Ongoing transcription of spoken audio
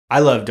I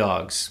love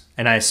dogs,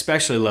 and I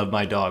especially love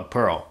my dog,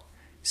 Pearl.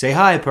 Say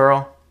hi,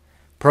 Pearl.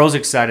 Pearl's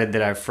excited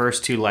that our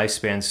first two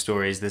Lifespan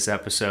stories this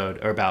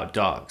episode are about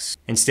dogs.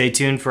 And stay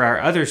tuned for our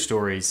other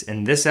stories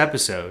in this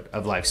episode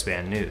of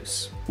Lifespan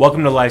News.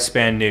 Welcome to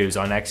Lifespan News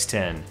on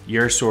X10,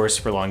 your source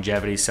for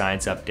longevity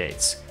science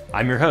updates.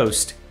 I'm your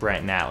host,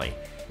 Brent Nally.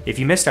 If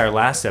you missed our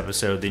last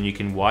episode, then you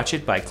can watch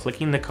it by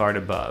clicking the card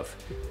above.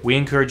 We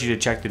encourage you to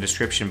check the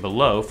description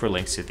below for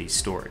links to these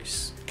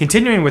stories.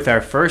 Continuing with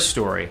our first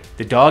story,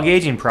 the Dog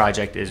Aging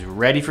Project is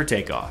ready for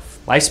takeoff.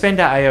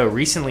 Lifespan.io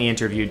recently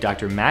interviewed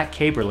Dr. Matt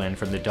Kaberlin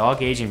from the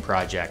Dog Aging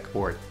Project,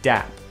 or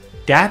DAP.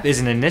 DAP is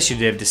an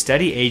initiative to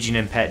study aging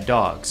in pet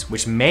dogs,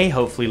 which may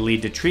hopefully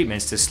lead to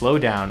treatments to slow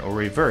down or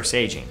reverse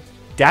aging.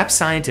 DAP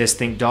scientists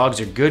think dogs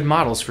are good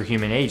models for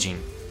human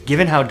aging,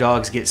 given how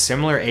dogs get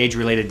similar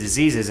age-related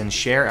diseases and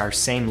share our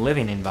same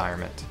living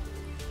environment.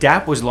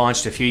 DAP was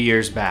launched a few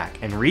years back,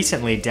 and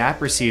recently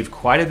DAP received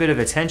quite a bit of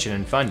attention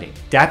and funding.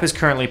 DAP is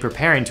currently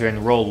preparing to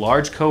enroll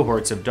large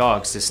cohorts of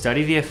dogs to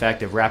study the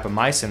effect of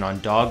rapamycin on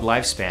dog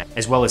lifespan,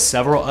 as well as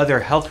several other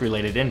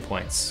health-related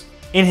endpoints.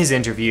 In his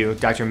interview,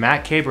 Dr.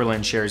 Matt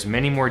Kaberlin shares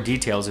many more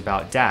details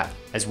about DAP,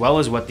 as well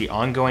as what the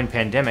ongoing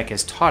pandemic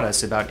has taught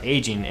us about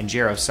aging and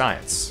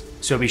geroscience.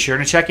 So be sure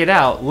to check it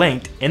out,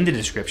 linked in the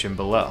description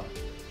below.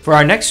 For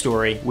our next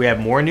story, we have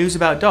more news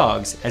about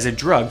dogs as a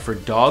drug for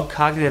dog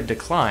cognitive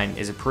decline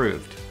is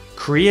approved.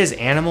 Korea's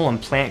Animal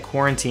and Plant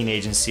Quarantine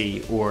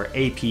Agency, or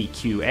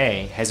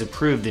APQA, has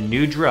approved the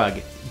new drug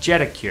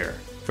Getacure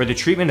for the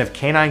treatment of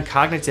canine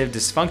cognitive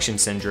dysfunction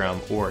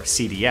syndrome, or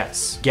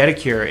CDS.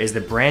 Getacure is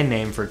the brand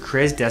name for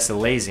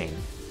crisdesylazine.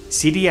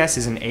 CDS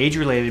is an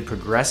age-related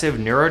progressive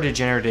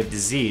neurodegenerative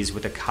disease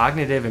with a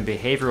cognitive and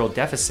behavioral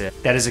deficit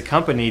that is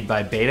accompanied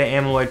by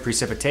beta-amyloid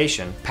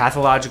precipitation,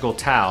 pathological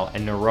tau,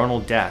 and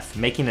neuronal death,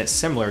 making it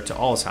similar to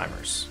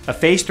Alzheimer's. A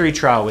phase 3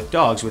 trial with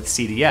dogs with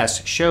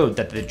CDS showed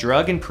that the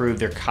drug improved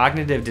their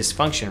cognitive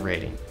dysfunction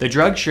rating. The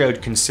drug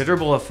showed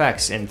considerable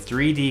effects in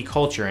 3D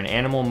culture and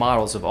animal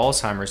models of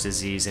Alzheimer's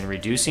disease in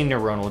reducing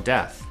neuronal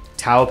death,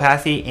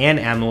 tauopathy, and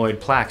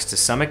amyloid plaques to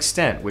some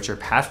extent, which are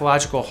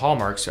pathological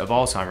hallmarks of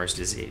Alzheimer's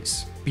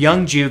disease.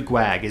 Byung-Ju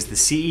Gwag is the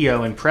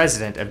CEO and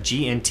president of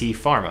GNT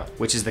Pharma,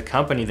 which is the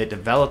company that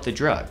developed the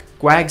drug.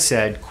 Gwag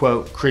said,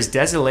 quote,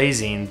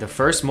 "Crisdesylazine, the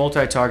first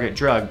multi-target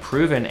drug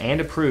proven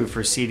and approved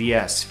for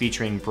CDS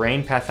featuring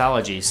brain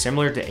pathology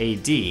similar to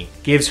AD,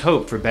 gives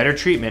hope for better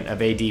treatment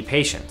of AD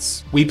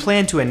patients. We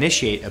plan to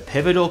initiate a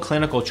pivotal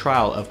clinical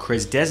trial of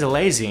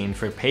crisdesylazine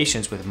for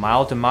patients with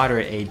mild to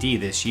moderate AD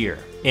this year."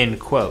 End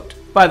quote.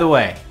 By the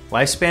way,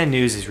 Lifespan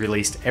News is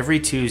released every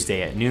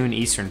Tuesday at noon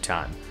Eastern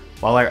Time,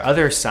 while our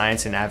other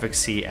Science and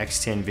Advocacy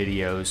X10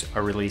 videos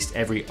are released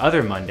every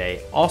other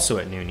Monday, also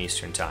at noon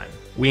Eastern Time.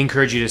 We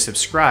encourage you to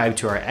subscribe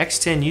to our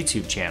X10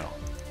 YouTube channel.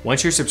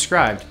 Once you're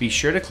subscribed, be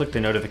sure to click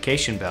the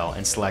notification bell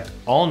and select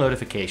all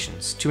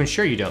notifications to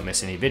ensure you don't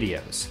miss any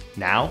videos.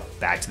 Now,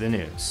 back to the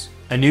news.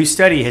 A new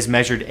study has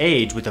measured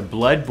age with a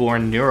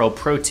blood-borne neural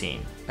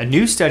protein. A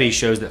new study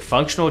shows that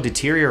functional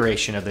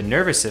deterioration of the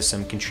nervous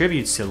system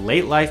contributes to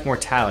late-life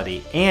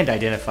mortality and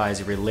identifies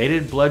a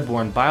related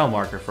blood-borne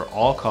biomarker for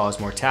all-cause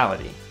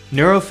mortality.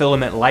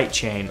 Neurofilament light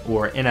chain,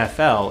 or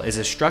NFL, is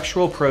a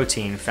structural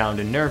protein found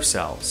in nerve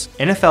cells.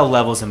 NFL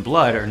levels in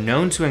blood are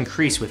known to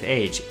increase with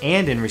age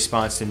and in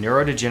response to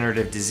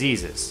neurodegenerative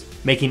diseases,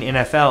 making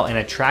NFL an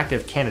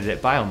attractive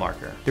candidate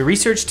biomarker. The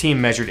research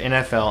team measured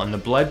NFL in the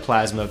blood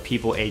plasma of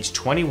people aged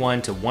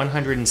 21 to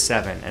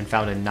 107 and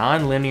found a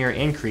non-linear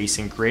increase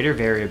in greater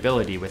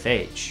variability with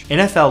age.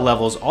 NFL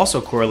levels also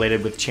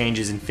correlated with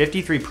changes in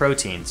 53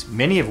 proteins,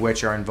 many of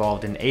which are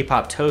involved in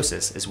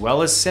apoptosis as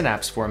well as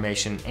synapse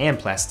formation and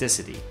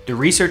plasticity. The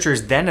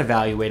researchers then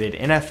evaluated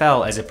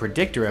NFL as a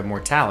predictor of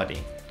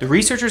mortality. The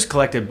researchers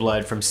collected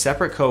blood from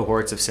separate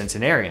cohorts of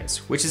centenarians,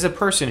 which is a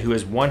person who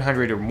is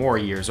 100 or more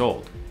years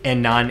old,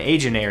 and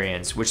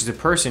non-agenarians, which is a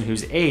person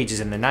whose age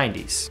is in the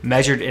 90s,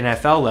 measured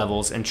NFL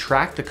levels and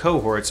tracked the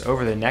cohorts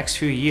over the next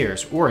few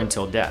years or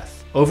until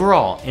death.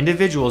 Overall,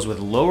 individuals with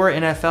lower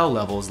NFL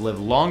levels lived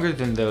longer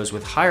than those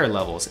with higher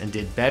levels and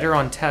did better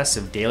on tests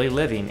of daily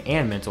living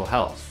and mental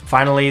health.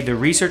 Finally, the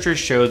researchers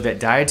showed that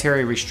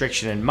dietary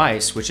restriction in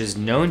mice, which is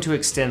known to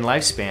extend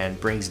lifespan,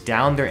 brings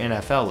down their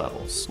NFL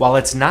levels. While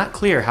it's not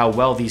clear how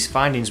well these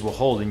findings will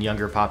hold in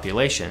younger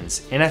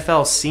populations,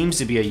 NFL seems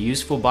to be a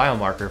useful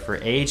biomarker for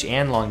age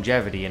and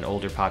longevity in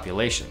older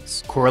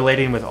populations,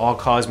 correlating with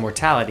all-cause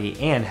mortality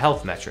and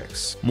health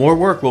metrics. More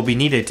work will be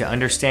needed to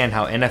understand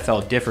how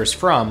NFL differs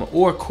from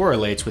or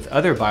correlates with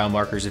other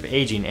biomarkers of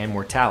aging and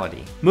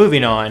mortality.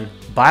 Moving on,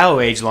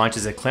 Bioage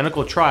launches a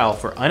clinical trial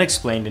for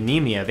unexplained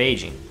anemia of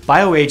aging.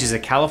 Bioage is a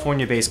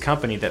California-based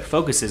company that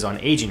focuses on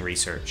aging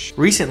research.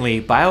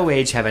 Recently,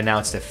 Bioage have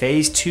announced a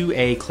phase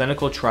 2A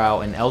clinical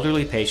trial in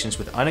elderly patients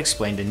with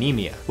unexplained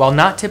anemia. While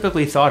not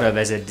typically thought of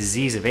as a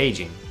disease of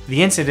aging,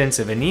 the incidence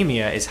of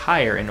anemia is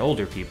higher in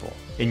older people.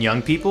 In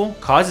young people,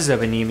 causes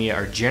of anemia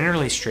are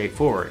generally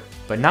straightforward,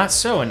 but not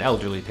so in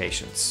elderly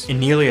patients. In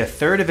nearly a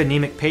third of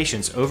anemic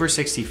patients over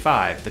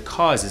 65, the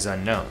cause is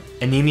unknown.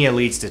 Anemia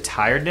leads to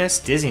tiredness,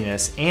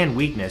 dizziness, and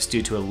weakness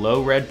due to a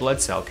low red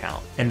blood cell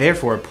count, and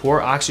therefore poor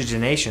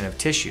oxygenation of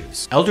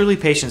tissues. Elderly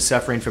patients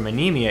suffering from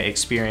anemia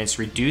experience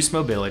reduced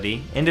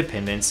mobility,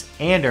 independence,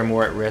 and are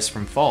more at risk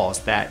from falls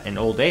that, in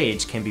old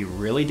age, can be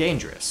really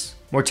dangerous.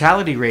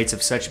 Mortality rates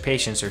of such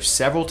patients are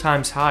several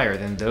times higher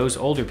than those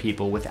older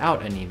people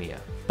without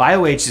anemia.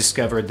 Bioage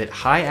discovered that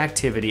high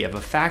activity of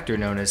a factor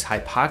known as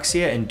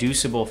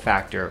hypoxia-inducible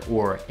factor,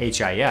 or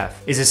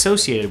HIF, is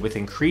associated with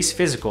increased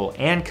physical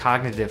and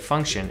cognitive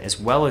function as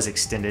well as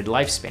extended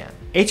lifespan.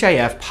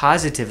 HIF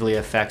positively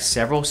affects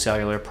several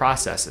cellular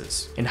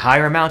processes, and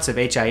higher amounts of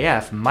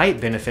HIF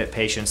might benefit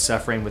patients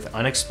suffering with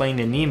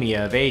unexplained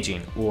anemia of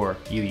aging, or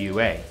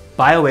UUA.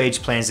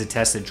 Bioage plans to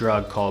test a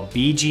drug called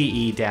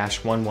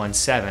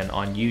BGE-117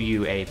 on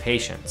UUA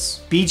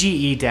patients.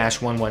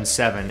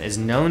 BGE-117 is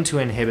known to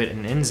inhibit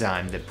an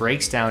enzyme that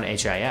breaks down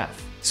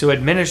HIF, so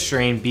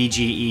administering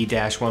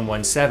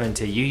BGE-117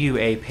 to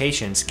UUA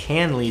patients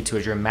can lead to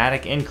a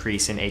dramatic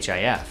increase in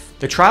HIF.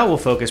 The trial will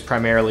focus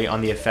primarily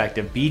on the effect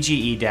of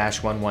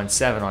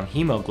BGE-117 on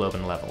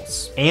hemoglobin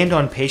levels, and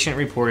on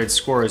patient-reported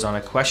scores on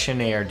a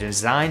questionnaire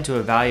designed to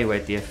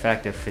evaluate the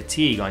effect of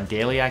fatigue on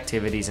daily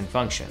activities and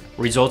function.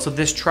 Results of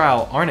this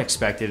trial aren't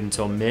expected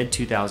until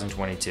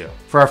mid-2022.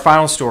 For our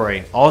final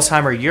story,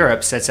 Alzheimer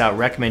Europe sets out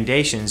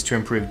recommendations to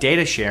improve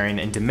data sharing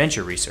in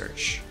dementia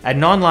research. At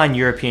an online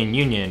European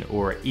Union,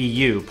 or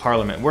EU,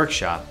 Parliament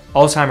workshop,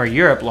 Alzheimer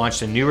Europe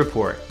launched a new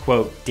report,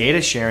 quote, Data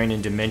Sharing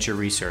in Dementia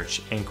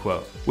Research, end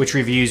quote, which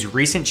reviews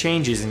recent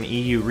changes in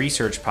EU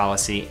research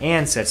policy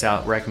and sets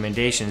out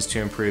recommendations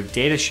to improve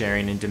data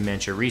sharing in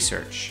dementia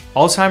research.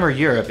 Alzheimer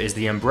Europe is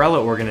the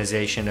umbrella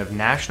organization of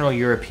national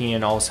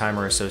European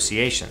Alzheimer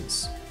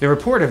associations. The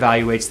report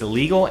evaluates the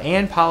legal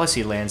and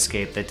policy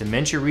landscape that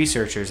dementia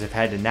researchers have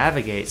had to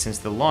navigate since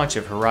the launch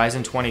of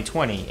Horizon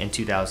 2020 in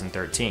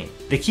 2013.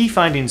 The key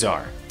findings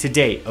are, to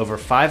date, over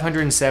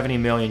 570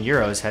 million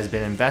euros has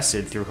been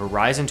invested through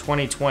Horizon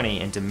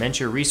 2020 in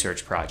dementia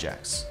research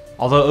projects.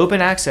 Although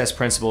open access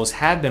principles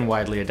have been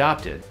widely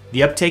adopted,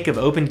 the uptake of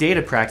open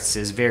data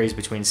practices varies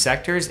between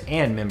sectors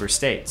and member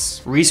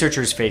states.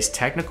 Researchers face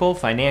technical,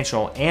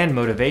 financial, and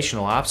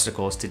motivational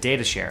obstacles to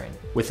data sharing,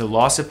 with the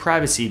loss of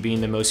privacy being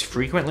the most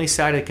frequently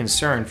cited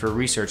concern for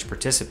research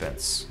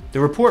participants. The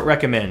report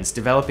recommends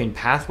developing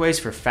pathways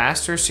for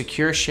faster,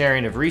 secure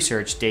sharing of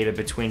research data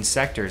between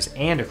sectors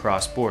and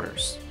across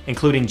borders,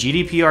 including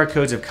GDPR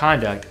codes of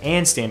conduct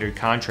and standard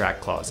contract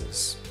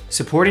clauses.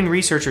 Supporting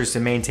researchers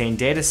to maintain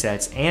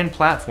datasets and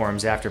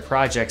platforms after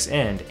projects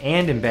end,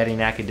 and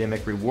embedding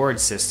academic reward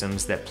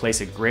systems that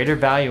place a greater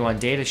value on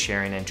data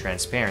sharing and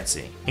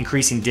transparency.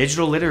 Increasing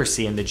digital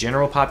literacy in the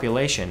general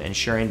population,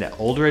 ensuring that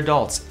older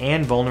adults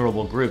and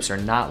vulnerable groups are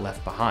not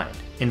left behind.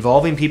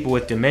 Involving people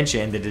with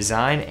dementia in the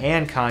design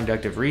and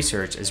conduct of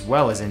research as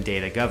well as in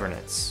data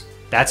governance.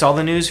 That's all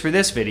the news for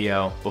this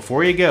video.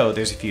 Before you go,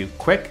 there's a few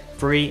quick,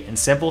 free, and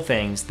simple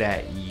things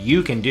that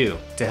you can do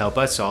to help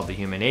us solve the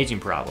human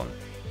aging problem.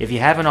 If you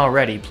haven't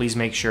already, please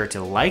make sure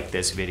to like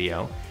this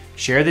video,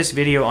 share this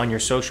video on your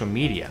social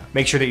media,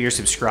 make sure that you're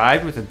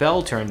subscribed with the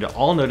bell turned to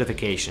all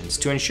notifications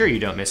to ensure you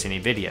don't miss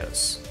any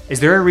videos. Is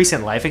there a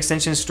recent life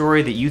extension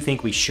story that you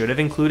think we should have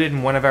included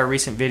in one of our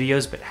recent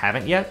videos but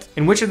haven't yet?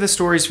 And which of the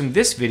stories from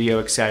this video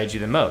excited you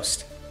the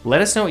most?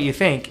 Let us know what you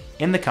think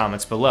in the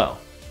comments below.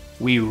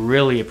 We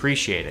really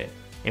appreciate it,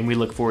 and we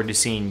look forward to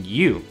seeing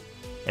you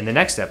in the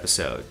next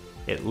episode,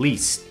 at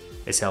least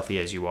as healthy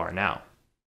as you are now.